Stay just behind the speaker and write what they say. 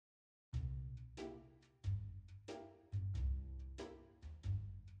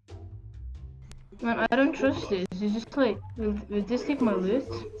Man, I don't trust this. It's just like, will this take my loot?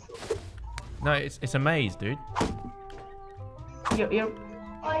 No, it's a maze, dude. You're...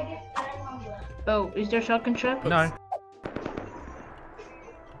 Oh, is there a shotgun trap? No.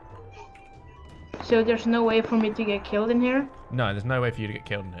 So there's no way for me to get killed in here? No, there's no way for you to get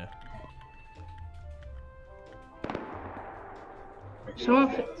killed in here.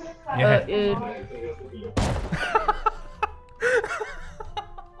 Someone... Yeah.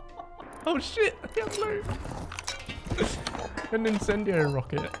 Oh shit! I can't believe. An incendiary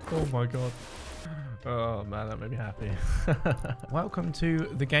rocket. Oh my god. Oh man, that made me happy. Welcome to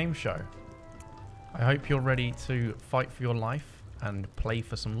the game show. I hope you're ready to fight for your life and play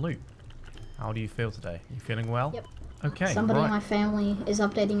for some loot. How do you feel today? You feeling well? Yep. Okay. Somebody right. in my family is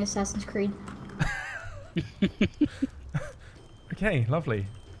updating Assassin's Creed. Okay, lovely.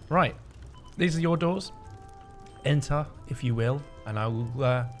 Right. These are your doors. Enter, if you will, and I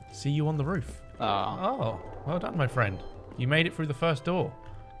will see you on the roof. Oh, well done, my friend. You made it through the first door.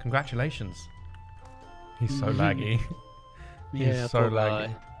 Congratulations. He's so laggy. Yeah, He's so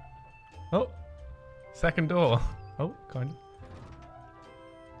laggy. Oh, second door. Oh, kind of.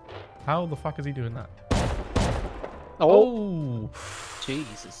 How the fuck is he doing that? Oh!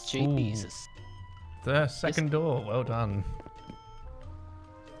 Jesus, Jesus. The second door. Well done.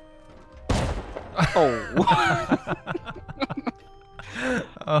 Oh.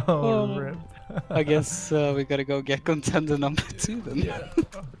 Oh, rip. I guess we gotta go get contender number 2 then. Yeah.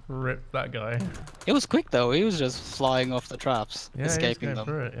 Rip that guy. It was quick though, he was just flying off the traps, Yeah, escaping he's going them.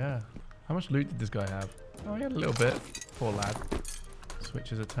 through it, yeah. How much loot did this guy have? Oh, he had a little bit. Poor lad.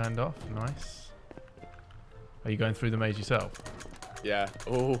 Switches are turned off. Nice. Are you going through the maze yourself? Yeah.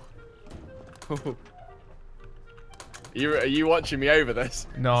 Oh. Are you watching me over this?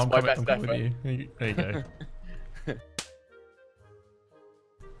 No, I'm my coming, best I'm coming effort. with you. There you go.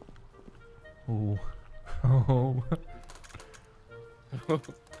 Ooh. Oh. Yeah,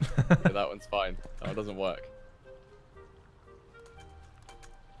 that one's fine. That doesn't work.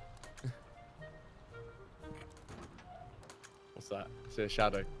 What's that? See a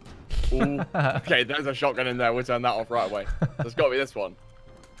shadow. Ooh. Okay, there's a shotgun in there. We'll turn that off right away. There's got to be this one.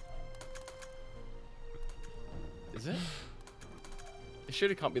 Is it? It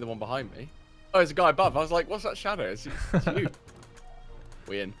surely can't be the one behind me. Oh, there's a guy above. I was like, what's that shadow? It's you.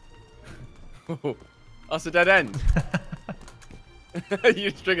 We in. That's a dead end.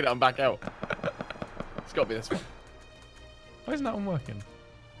 You just triggered it. I'm back out. It's got to be this one. Why isn't that one working?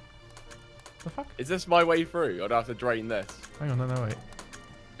 The fuck? Is this my way through? I'd have to drain this. Hang on, no, wait.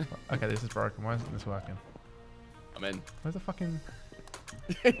 Okay, this is broken. Why isn't this working? I'm in. Where's the fucking...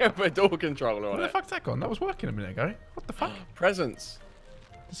 Put a door controller on Where the it. fuck's that gone? That was working a minute ago. What the fuck? Presents.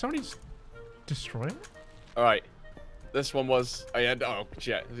 Did somebody just destroy it? Alright. This one was... Oh, yeah. Oh,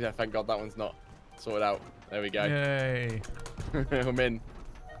 shit. Yeah, thank God that one's not sorted out. There we go. Yay. I'm in.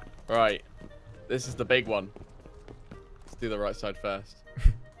 Right. This is the big one. Let's do the right side first.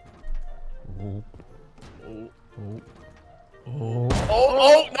 Ooh. Ooh. Ooh. Oh.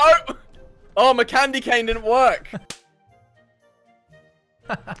 Oh, no! Oh, my candy cane didn't work.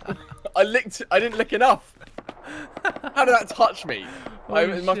 I didn't lick enough. How did that touch me?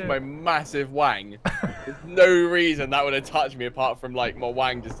 It must be my massive wang. There's no reason that would have touched me apart from like my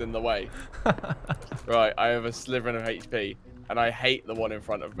wang just in the way. Right, I have a slivering of HP, and I hate the one in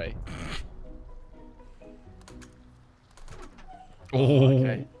front of me. Oh.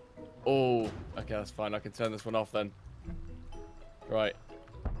 Okay. Oh, okay, that's fine. I can turn this one off then. Right.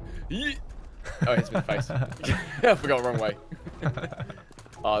 Yeet. Oh, it hits me in the face. I forgot, wrong way.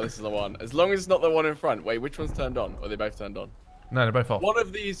 Oh, this is the one. As long as it's not the one in front. Wait, which one's turned on? Or are they both turned on? No, they're both off. One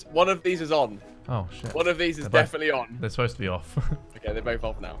of these is on. Oh, shit. One of these is They're definitely on. They're supposed to be off. Okay, they're both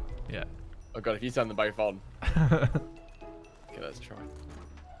off now. Yeah. Oh god, if you turn them both on. Okay, let's try.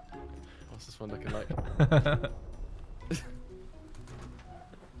 What's this one looking like? It's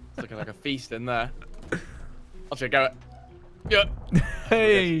looking like a feast in there. I'll check out. Yeah.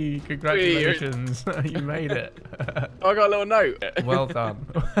 Hey, congratulations. You made it. Oh, I got a little note. Well done.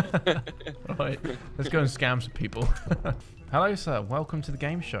 Right, let's go and scam some people. Hello, sir. Welcome to the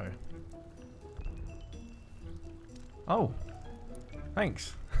game show. Oh,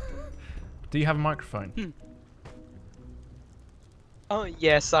 thanks. Do you have a microphone? Oh,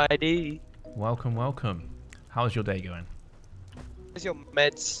 yes, I do. Welcome, welcome. How's your day going? Where's your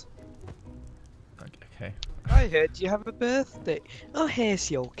meds? Okay. I heard you have a birthday. Oh, here's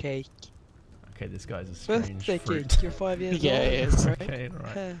your cake. Okay, this guy's a strange Birthday fruit. cake. You're 5 years Yeah, old. it is. Right? Okay,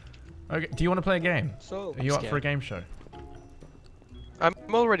 right. Uh, Okay, do you want to play a game? so, Are you up scared. for a game show? I'm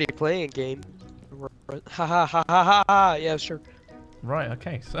already playing a game. Ha ha ha ha ha ha. Yeah, sure. Right,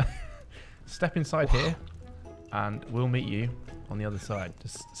 okay. step inside here, and we'll meet you on the other side.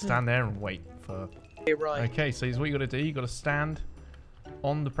 Just stand there and wait for... Right. Okay, so here's what you got to do. You got to stand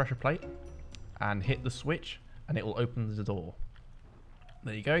on the pressure plate and hit the switch, and it will open the door.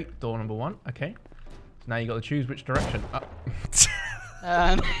 There you go, door number 1. Okay. So now you got to choose which direction.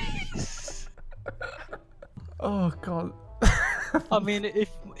 Oh god. I mean,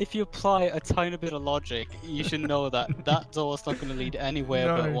 if you apply a tiny bit of logic, you should know that that door's not going to lead anywhere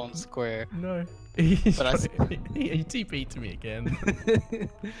but one square. No. He TP'd to me again.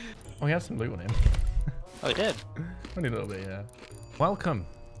 Oh, he has some loot on him. Oh, he did? Only a little bit, yeah. Welcome.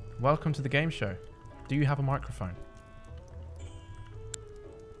 Welcome to the game show. Do you have a microphone?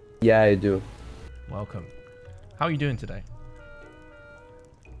 Yeah, I do. Welcome. How are you doing today?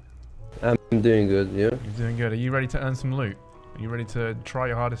 I'm doing good, you? You're doing good. Are you ready to earn some loot? Are you ready to try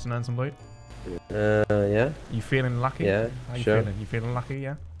your hardest and earn some loot? Yeah. You feeling lucky? Yeah, How you sure. feeling? You feeling lucky,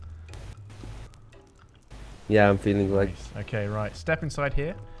 yeah? Yeah, I'm feeling like... Nice. Okay, right. Step inside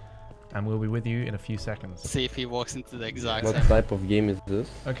here, and we'll be with you in a few seconds. See if he walks into the exact What same. type of game is this?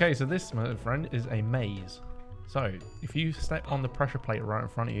 Okay, so this, my friend, is a maze. So, if you step on the pressure plate right in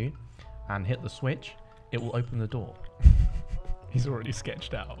front of you and hit the switch, it will open the door. He's already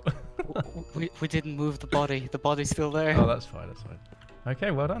sketched out. we didn't move the body. The body's still there. Oh, that's fine, that's fine.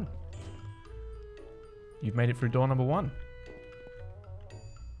 Okay, well done. You've made it through door number 1.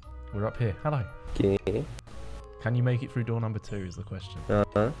 We're up here. Hello. Okay. Can you make it through door number 2 is the question.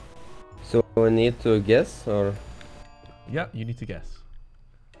 So I need to guess, or... Yeah, you need to guess.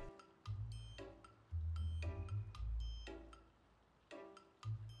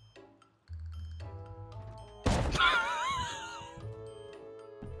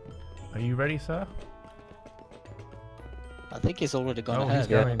 Are you ready, sir? I think he's already gone He's ahead.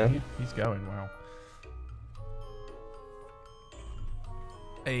 going. Yeah. He's going. Wow.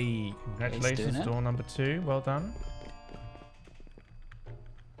 Hey, congratulations, doing it. door number 2. Well done.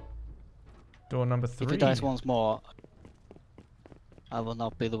 Door number 3. If he dies once more, I will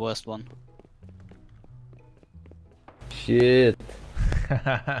not be the worst one. Shit.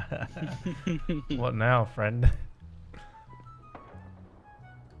 What now, friend?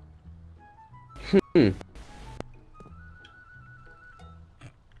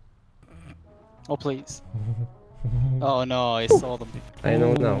 Oh, please. Oh no, I saw them. I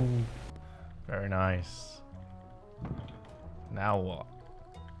know now. Ooh, very nice. Now what?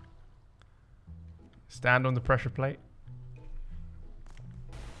 Stand on the pressure plate.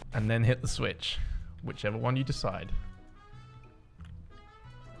 And then hit the switch. Whichever one you decide.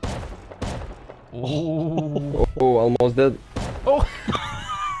 Oh, Oh, almost dead. oh.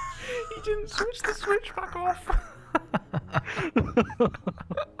 He didn't switch the switch back off.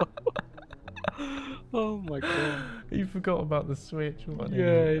 Oh my god. You forgot about the switch. What Yeah, I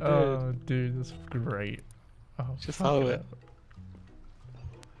did. Oh, dude, that's great. Oh, Just fuck how it.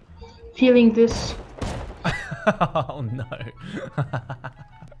 Feeling this. Oh no.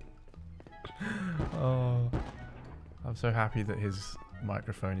 Oh, I'm so happy that his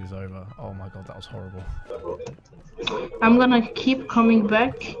microphone is over. Oh my god, that was horrible. I'm gonna keep coming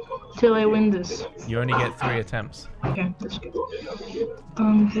back till I win this. You only get 3 attempts. Okay, that's good.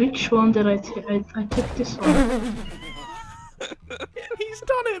 Which one did I take? I took this one. He's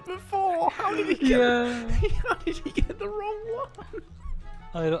done it before. How did he get? How did he get the wrong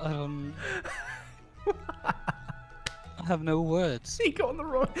one? I have no words. He got the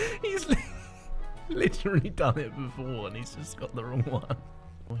wrong. He's literally done it before, and he's just got the wrong one.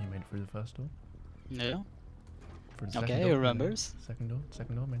 Oh, he made it through the first door. Yeah. Through the Okay, second he door. remembers. Second door.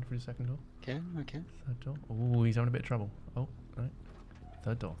 Made it through the second door. Okay, okay. Third door. Oh, he's having a bit of trouble. Oh, right.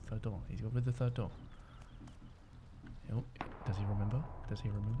 Third door. He's got with the third door. Oh, does he remember?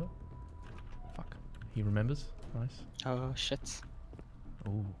 Fuck. He remembers. Nice. Oh shit.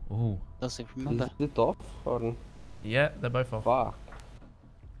 Oh. Does he remember? Is it off, or... Yeah, they're both off. Fuck.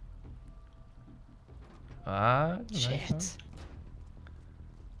 Ah, nice Shit. one.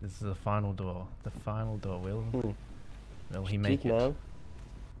 This is the final door. Will he make Cheat, it? man.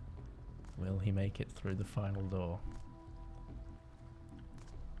 Will he make it through the final door?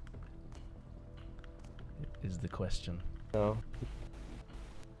 Is the question. No.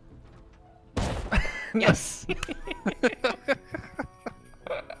 Yes.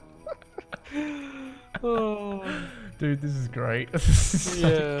 Oh. Dude, this is great. This is so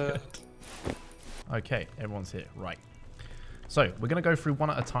Yeah. good. Okay, everyone's here. Right. So, we're going to go through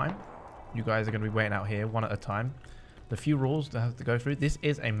one at a time. You guys are going to be waiting out here one at a time. The few rules to have to go through. This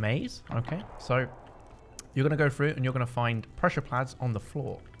is a maze. Okay, so you're going to go through it and you're going to find pressure pads on the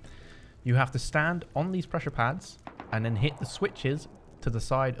floor. You have to stand on these pressure pads and then hit the switches to the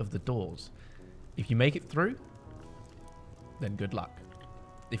side of the doors. If you make it through, then good luck.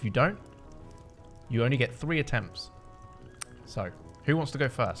 If you don't, you only get 3 attempts. So, who wants to go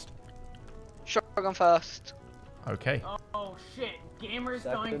first? Shotgun first. Okay. Oh shit, Gamer's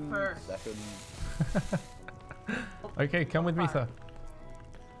going first. Okay, come with me, sir.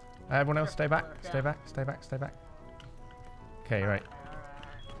 Everyone else, stay back. Stay back, stay back, stay back. Okay, right.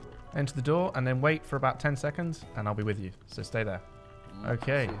 Enter the door and then wait for about 10 seconds and I'll be with you. So stay there.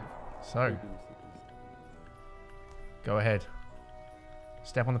 Okay, so. Go ahead.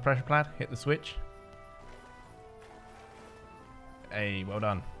 Step on the pressure pad, hit the switch. Hey, well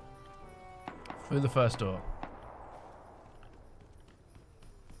done. Through the first door.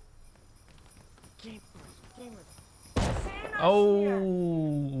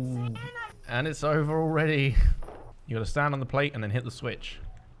 Oh, and it's over already. You gotta stand on the plate and then hit the switch.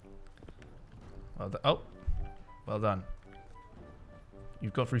 Well well done.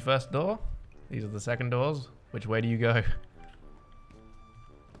 You've got through first door. These are the second doors. Which way do you go?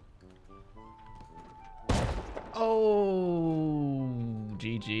 Oh,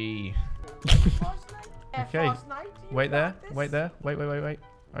 GG. Okay, wait there, wait there, wait.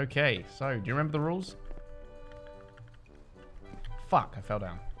 Okay, so do you remember the rules? Fuck, I fell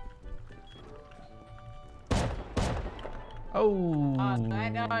down. Oh.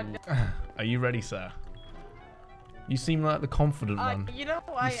 Are you ready, sir? You seem like the confident one. You know,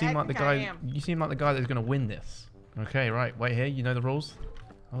 you seem like the guy. You seem like the guy that's gonna win this. Okay, right. Wait here. You know the rules.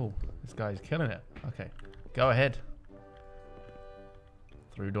 Oh, this guy's killing it. Okay, go ahead.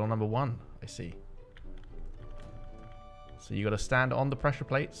 Through door number 1. I see. So you got to stand on the pressure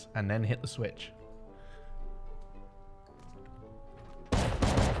plates and then hit the switch.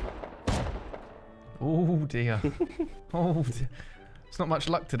 Oh dear. Oh, dear. It's not much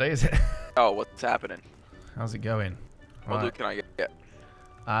luck today, is it? Oh, what's happening? How's it going? What loot can I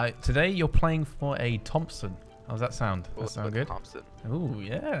get? Today you're playing for a Thompson. How's that sound? That What's sound good? Thompson? Oh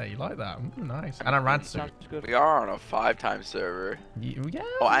yeah, you like that? Ooh, nice. And a rad suit. We are on a 5-time server. Yeah.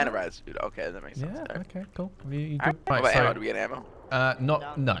 Oh, and a rad suit. Okay, that makes sense. Yeah. Okay. Cool. You Right, good? what about ammo? Do we get ammo?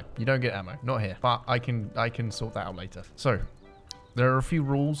 No, you don't get ammo. Not here. But I can sort that out later. So, there are a few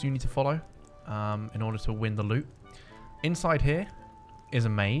rules you need to follow, in order to win the loot. Inside here is a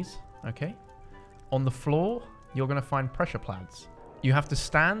maze. Okay. On the floor, you're gonna find pressure pads. You have to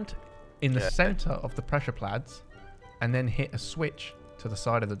stand in the center of the pressure pads and then hit a switch to the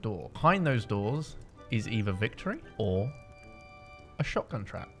side of the door. Behind those doors is either victory or a shotgun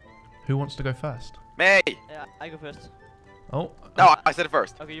trap. Who wants to go first? Me! Yeah, I go first. Oh. No, I said it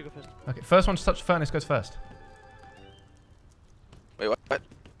first. Okay, you go first. Okay, first one to touch the furnace goes first. Wait, what?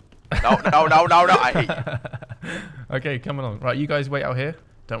 No, I hate you. Okay, come along. Right, you guys wait out here.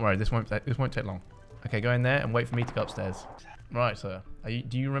 Don't worry, this won't take long. Okay, go in there and wait for me to go upstairs. Right, sir.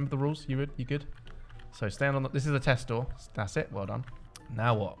 Do you remember the rules? You good? So stand on this is a test door. That's it. Well done.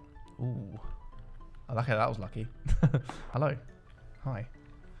 Now what? Ooh. Oh, okay, that was lucky. Hello. Hi.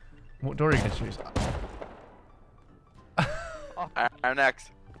 What door are you going to choose? I'm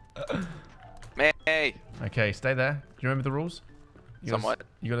next. Me. Okay, stay there. Do you remember the rules? Somewhat.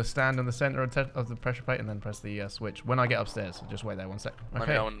 You got to stand in the center of the pressure plate and then press the switch. When I get upstairs, just wait there 1 sec. Okay. Let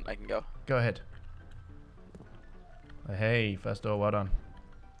me know when I can go. Go ahead. Hey, first door, well done.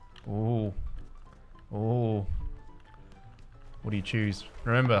 Ooh. Ooh. What do you choose?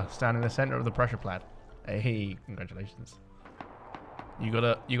 Remember, stand in the center of the pressure pad. Hey, congratulations. You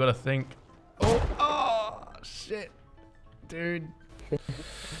gotta think. Oh, shit. Dude.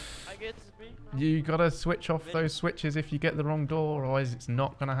 I get to speak. You gotta switch off those switches if you get the wrong door, otherwise it's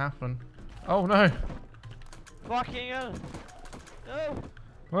not gonna happen. Oh no! Fucking hell! No!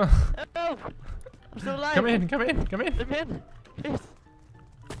 Well, No! I'm still alive! come in! Let me in! Please!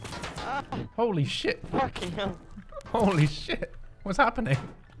 Ah, Holy shit! fucking hell! Holy shit! What's happening?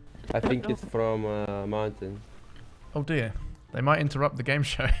 I think it's from a mountain. Oh dear. They might interrupt the game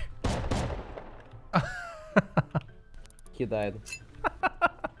show. He died.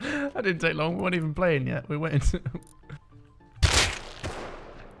 That didn't take long. We weren't even playing yet. We went into...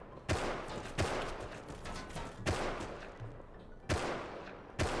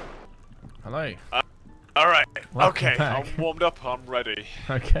 Hello. Alright. Welcome Okay, back. I'm warmed up. I'm ready.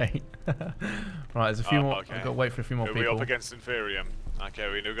 Okay. Right, there's a few more. Okay. I've got to wait for a few more Are people. we up against Inferium?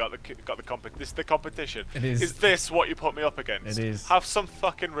 Okay, we got the this is the competition. It is. Is this what you put me up against? It is. Have some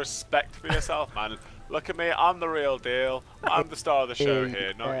fucking respect for yourself, man. Look at me. I'm the real deal. I'm the star of the show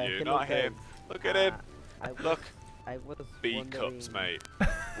here, not you, not him. Look at him. Look. I was B cups, mate.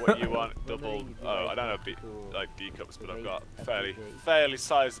 What you want? Double. Oh, I don't know B like D cups, but I've got fairly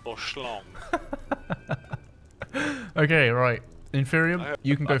sizable schlong. Okay, right. Inferium,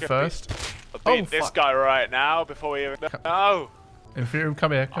 you can go first. I'll beat this guy right now before we even... No! Inferium,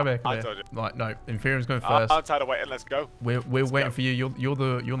 come here, come here, come here. Told you. Right, no, Inferium's going first. I'm tired of waiting. Let's go. We're waiting for you. You're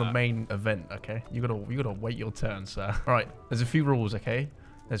the main event, okay? You gotta wait your turn, sir. All right. There's a few rules, okay?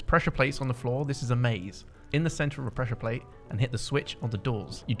 There's pressure plates on the floor. This is a maze. In the center of a pressure plate, and hit the switch on the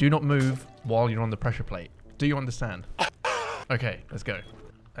doors. You do not move while you're on the pressure plate. Do you understand? Okay, let's go.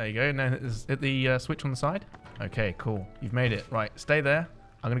 There you go. Now hit the switch on the side. Okay, cool. You've made it. Right, stay there.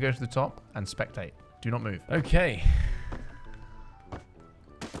 I'm gonna go to the top and spectate. Do not move. Okay.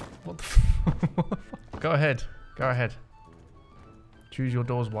 What the Go ahead. Go ahead. Choose your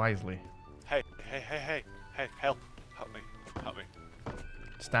doors wisely. Hey, help me.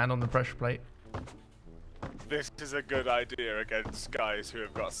 Stand on the pressure plate. This is a good idea against guys who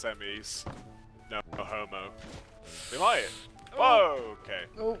have got semis. No homo. We might. Whoa, okay.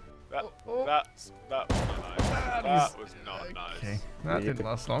 That was not nice. That was not nice. Okay, that didn't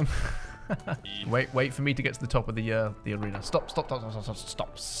last long. Wait for me to get to the top of the arena. Stop.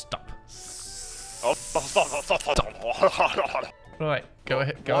 Right, go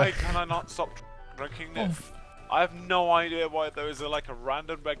ahead. Why can I not stop drinking this? I have no idea why there is like a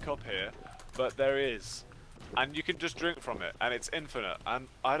random red cup here, but there is, and you can just drink from it, and it's infinite. And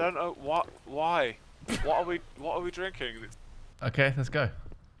I don't know why. What are we drinking? Okay, let's go.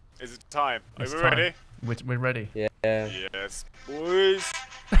 Is it time? Are we time. ready? We're ready. Yeah. Yes, boys.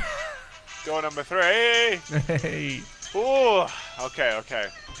 Door number 3. Hey. Ooh. Okay.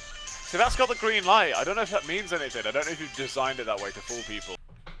 So that's got the green light. I don't know if that means anything. I don't know if you've designed it that way to fool people.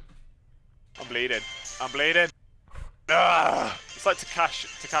 I'm bleeding. Ah! It's like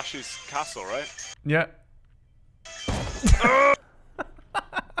Takashi's castle, right? Yeah.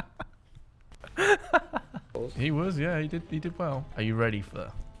 He was, yeah, he did well. Are you ready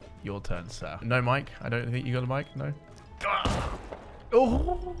for your turn, sir? No mic? I don't think you got a mic, no?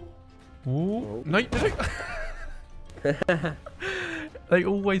 Oh! Ooh. No, you didn't. They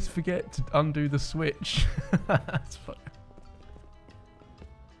always forget to undo the switch. That's funny.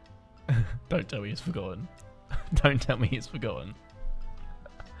 Don't tell me it's forgotten. Don't tell me it's forgotten.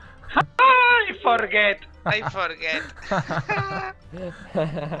 I forget.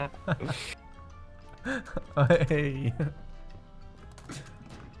 Hey.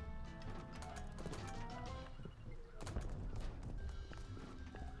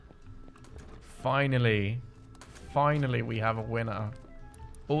 Finally we have a winner.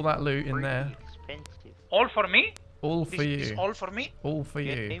 All that loot in there. Expensive. All for me? All for you. Is all for me? All for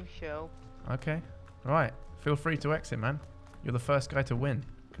you. Game show. Okay. Right. Feel free to exit, man. You're the first guy to win.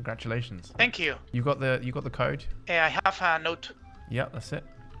 Congratulations. Thank you. You got the code? I have a note. Yep, that's it.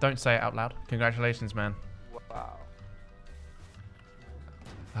 Don't say it out loud. Congratulations, man. Wow.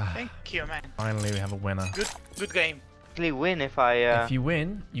 Thank you, man. Finally, we have a winner. Good game. Actually win if I if you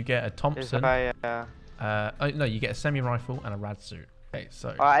win, you get a Thompson. If no, you get a semi-rifle and a rad suit. Okay,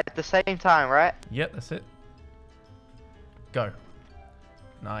 so. at the same time, right? Yep, that's it. Go.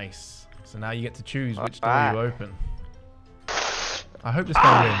 Nice. So now you get to choose which door you open. I hope this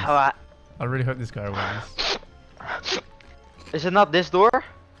guy wins. Alright. I really hope this guy wins. Is it not this door?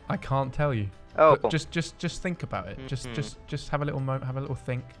 I can't tell you. Oh. But just think about it. Just have a little moment. Have a little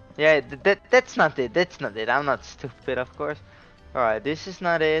think. Yeah, that's not it. That's not it. I'm not stupid, of course. Alright, this is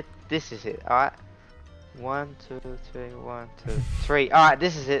not it. This is it. Alright. 1, 2, 3. 1, 2, 3. Alright,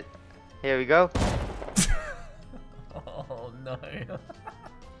 this is it. Here we go. Oh no.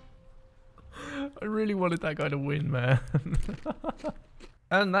 I really wanted that guy to win, man.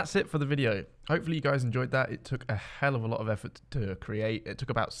 And that's it for the video. Hopefully you guys enjoyed that. It took a hell of a lot of effort to create. It took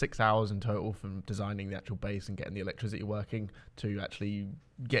about 6 hours in total from designing the actual base and getting the electricity working to actually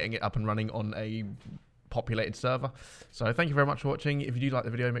getting it up and running on a populated server. So thank you very much for watching. If you do like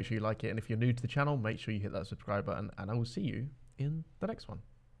the video, make sure you like it. And if you're new to the channel, make sure you hit that subscribe button. And I will see you in the next one.